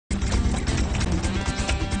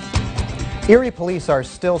Erie police are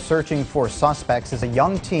still searching for suspects as a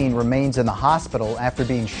young teen remains in the hospital after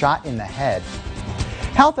being shot in the head.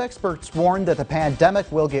 Health experts warn that the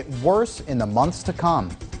pandemic will get worse in the months to come.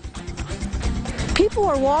 People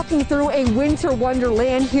are walking through a winter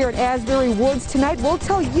wonderland here at Asbury Woods. Tonight we'll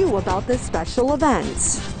tell you about this special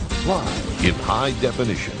event. Live in high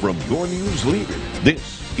definition from your news leader,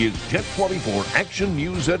 this is Jet 24 Action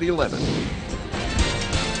News at 11.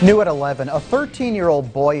 New at 11, a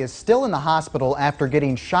 13-year-old boy is still in the hospital after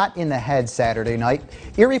getting shot in the head Saturday night.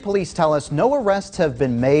 Erie police tell us no arrests have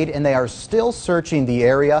been made and they are still searching the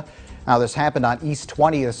area. Now, this happened on East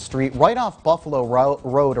 20th Street, right off Buffalo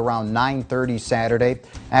Road around 9:30 Saturday.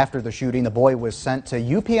 After the shooting, the boy was sent to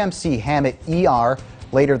UPMC Hammett ER.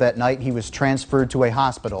 Later that night, he was transferred to a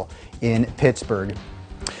hospital in Pittsburgh.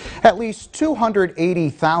 At least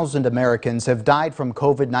 280,000 Americans have died from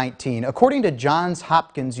COVID-19, according to Johns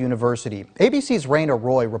Hopkins University. ABC's Raina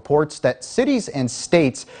Roy reports that cities and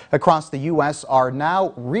states across the U.S. are now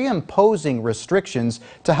reimposing restrictions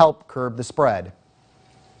to help curb the spread.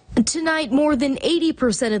 Tonight, more than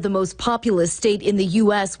 80% of the most populous state in the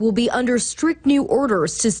U.S. will be under strict new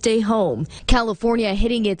orders to stay home. California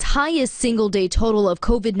hitting its highest single-day total of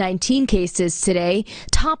COVID-19 cases today,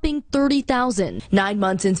 topping 30,000. 9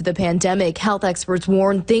 months into the pandemic, health experts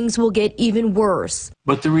warn things will get even worse.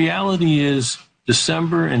 But the reality is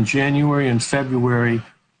December and January and February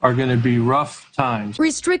are going to be rough times.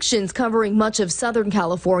 Restrictions covering much of Southern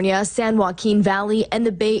California, San Joaquin Valley, and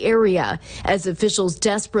the Bay Area as officials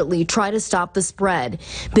desperately try to stop the spread.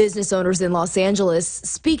 Business owners in Los Angeles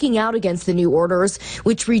speaking out against the new orders,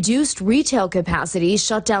 which reduced retail capacity,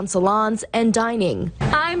 shut down salons and dining.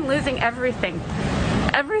 I'm losing everything.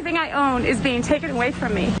 Everything I own is being taken away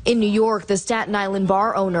from me. In New York, the Staten Island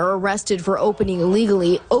bar owner arrested for opening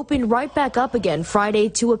illegally opened right back up again Friday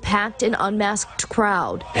to a packed and unmasked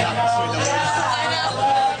crowd.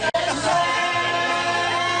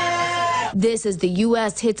 This as the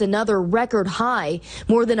U.S. hits another record high.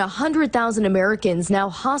 More than 100,000 Americans now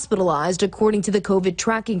hospitalized, according to the COVID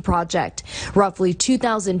tracking project. Roughly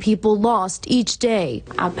 2,000 people lost each day.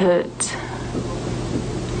 I put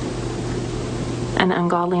an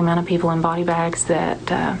ungodly amount of people in body bags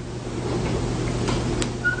that I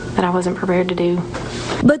wasn't prepared to do.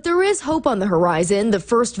 But there is hope on the horizon. The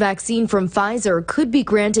first vaccine from Pfizer could be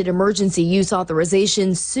granted emergency use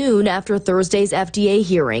authorization soon after Thursday's FDA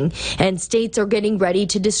hearing, and states are getting ready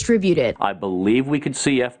to distribute it. I believe we could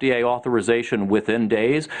see FDA authorization within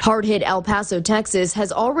days. Hard-hit El Paso, Texas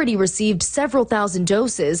has already received several thousand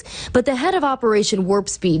doses, but the head of Operation Warp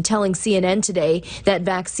Speed telling CNN today that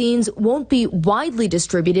vaccines won't be widely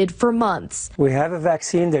distributed for months. We have a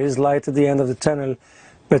vaccine, there is light at the end of the tunnel,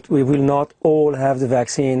 but we will not all have the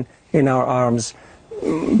vaccine in our arms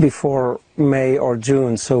before May or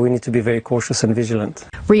June, so we need to be very cautious and vigilant.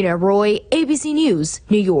 Raina Roy, ABC News,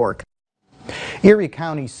 New York. Erie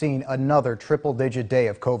County seeing another triple-digit day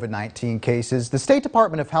of COVID-19 cases. The State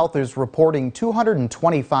Department of Health is reporting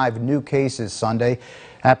 225 new cases Sunday.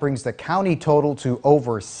 That brings the county total to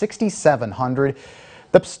over 6,700.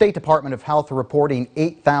 The State Department of Health reporting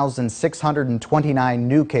 8,629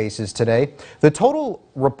 new cases today. The total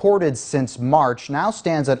reported since March now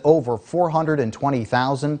stands at over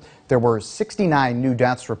 420,000. There were 69 new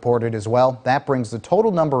deaths reported as well. That brings the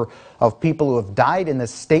total number of people who have died in the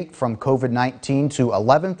state from COVID-19 to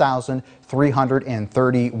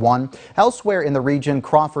 11,331. Elsewhere in the region,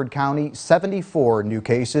 Crawford County, 74 new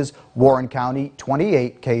cases. Warren County,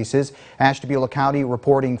 28 cases. Ashtabula County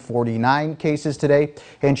reporting 49 cases today.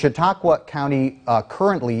 In Chautauqua County,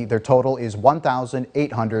 currently their total is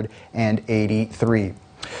 1,883.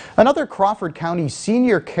 Another Crawford County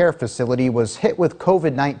senior care facility was hit with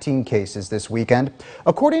COVID-19 cases this weekend.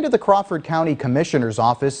 According to the Crawford County Commissioner's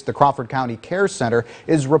Office, the Crawford County Care Center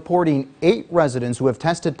is reporting 8 residents who have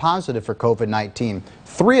tested positive for COVID-19.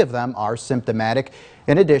 3 of them are symptomatic.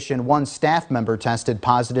 In addition, 1 staff member tested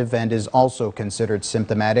positive and is also considered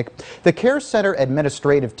symptomatic. The Care Center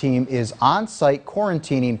administrative team is on site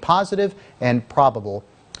quarantining positive and probable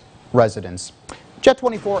residents. Jet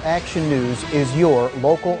 24 Action News is your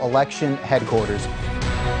local election headquarters.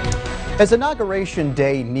 As Inauguration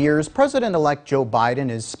Day nears, President-elect Joe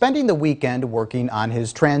Biden is spending the weekend working on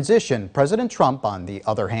his transition. President Trump, on the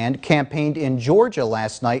other hand, campaigned in Georgia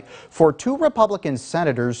last night for 2 Republican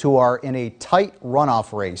senators who are in a tight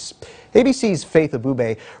runoff race. ABC's Faith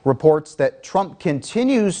Abube reports that Trump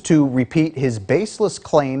continues to repeat his baseless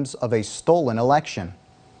claims of a stolen election.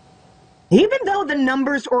 Even though the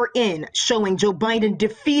numbers are in, showing Joe Biden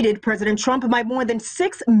defeated President Trump by more than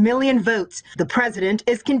 6 million votes, the president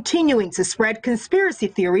is continuing to spread conspiracy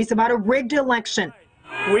theories about a rigged election.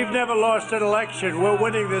 We've never lost an election. We're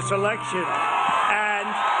winning this election. And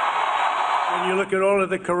when you look at all of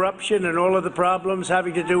the corruption and all of the problems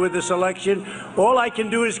having to do with this election, all I can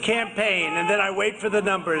do is campaign, and then I wait for the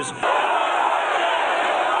numbers.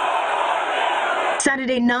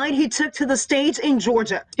 Saturday night, he took to the stage in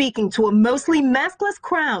Georgia, speaking to a mostly maskless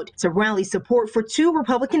crowd to rally support for two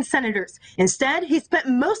Republican senators. Instead, he spent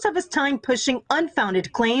most of his time pushing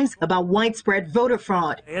unfounded claims about widespread voter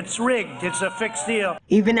fraud. It's rigged. It's a fixed deal.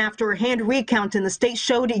 Even after a hand recount in the state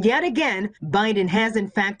showed yet again, Biden has in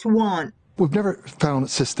fact won. We've never found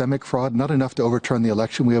systemic fraud, not enough to overturn the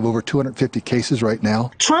election. We have over 250 cases right now.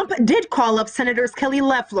 Trump did call up Senators Kelly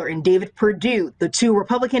Loeffler and David Perdue, the two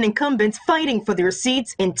Republican incumbents fighting for their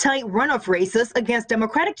seats in tight runoff races against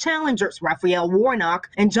Democratic challengers Raphael Warnock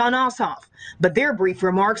and Jon Ossoff. But their brief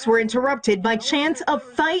remarks were interrupted by chants of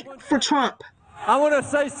 "Fight for Trump." I want to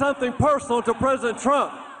say something personal to President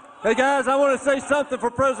Trump. Hey guys, I want to say something for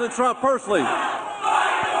President Trump personally.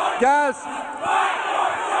 Guys.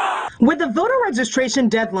 With the voter registration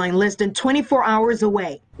deadline less than 24 hours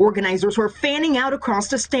away, organizers were fanning out across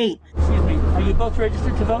the state. Excuse me, are you both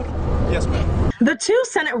registered to vote? Yes, ma'am. The two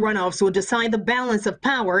Senate runoffs will decide the balance of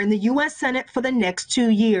power in the U.S. Senate for the next 2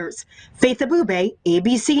 years. Faith Abube,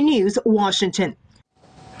 ABC News, Washington.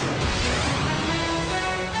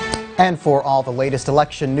 And for all the latest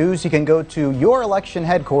election news, you can go to your election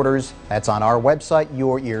headquarters. That's on our website,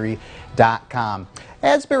 YourErie.com.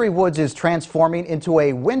 Asbury Woods is transforming into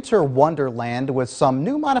a winter wonderland with some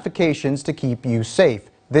new modifications to keep you safe.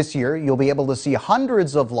 This year, you'll be able to see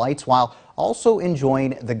hundreds of lights while also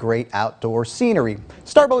enjoying the great outdoor scenery.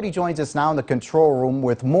 Star Bodie joins us now in the control room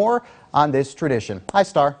with more on this tradition. Hi,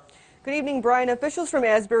 Star. Good evening, Brian. Officials from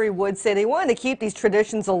Asbury Woods say they wanted to keep these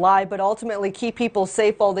traditions alive, but ultimately keep people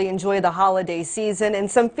safe while they enjoy the holiday season. And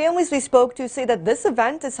some families we spoke to say that this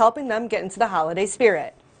event is helping them get into the holiday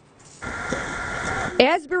spirit.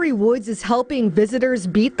 Asbury Woods is helping visitors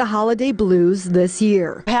beat the holiday blues this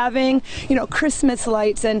year. Having, Christmas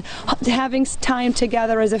lights and having time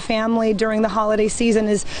together as a family during the holiday season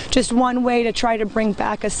is just one way to try to bring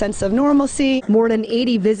back a sense of normalcy. More than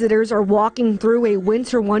 80 visitors are walking through a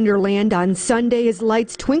winter wonderland on Sunday as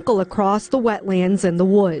lights twinkle across the wetlands and the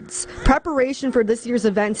woods. Preparation for this year's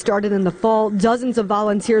event started in the fall. Dozens of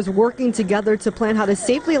volunteers working together to plan how to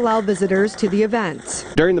safely allow visitors to the event.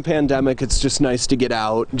 During the pandemic, it's just nice to get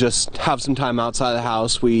out, just have some time outside the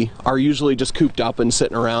house. We are usually just cooped up and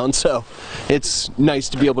sitting around, so it's nice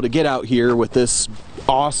to be able to get out here with this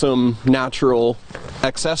awesome natural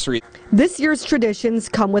accessory. This year's traditions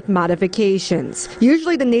come with modifications.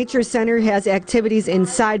 Usually the Nature Center has activities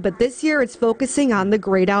inside, but this year it's focusing on the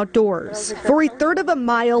great outdoors. For a third of a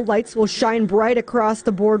mile, lights will shine bright across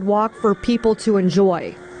the boardwalk for people to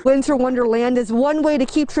enjoy. Winter Wonderland is one way to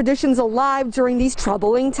keep traditions alive during these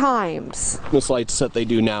troubling times. This lights that they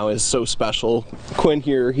do now is so special. Quinn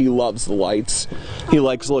here, he loves the lights. He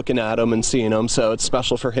likes looking at them and seeing them, so it's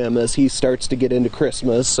special for him as he starts to get into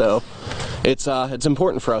Christmas. So it's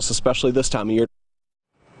important for us, especially this time of year.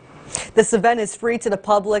 This event is free to the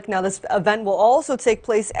public. Now, this event will also take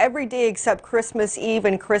place every day except Christmas Eve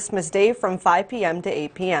and Christmas Day from 5 p.m. to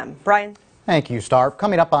 8 p.m. Brian? Thank you, Star.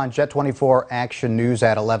 Coming up on Jet 24 Action News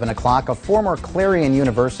at 11 o'clock, a former Clarion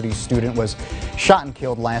University student was shot and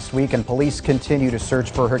killed last week, and police continue to search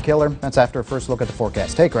for her killer. That's after a first look at the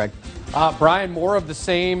forecast. Hey, Greg. Brian, more of the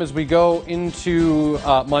same as we go into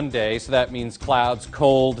Monday, so that means clouds,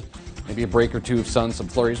 cold, maybe a break or two of sun, some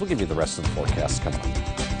flurries. We'll give you the rest of the forecast coming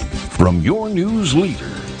up. From your news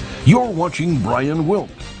leader, you're watching Brian Wilk,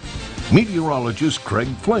 meteorologist Craig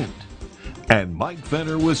Flint, and Mike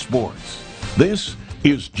Fenner with sports. This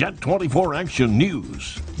is Jet 24 Action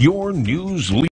News, your news leader.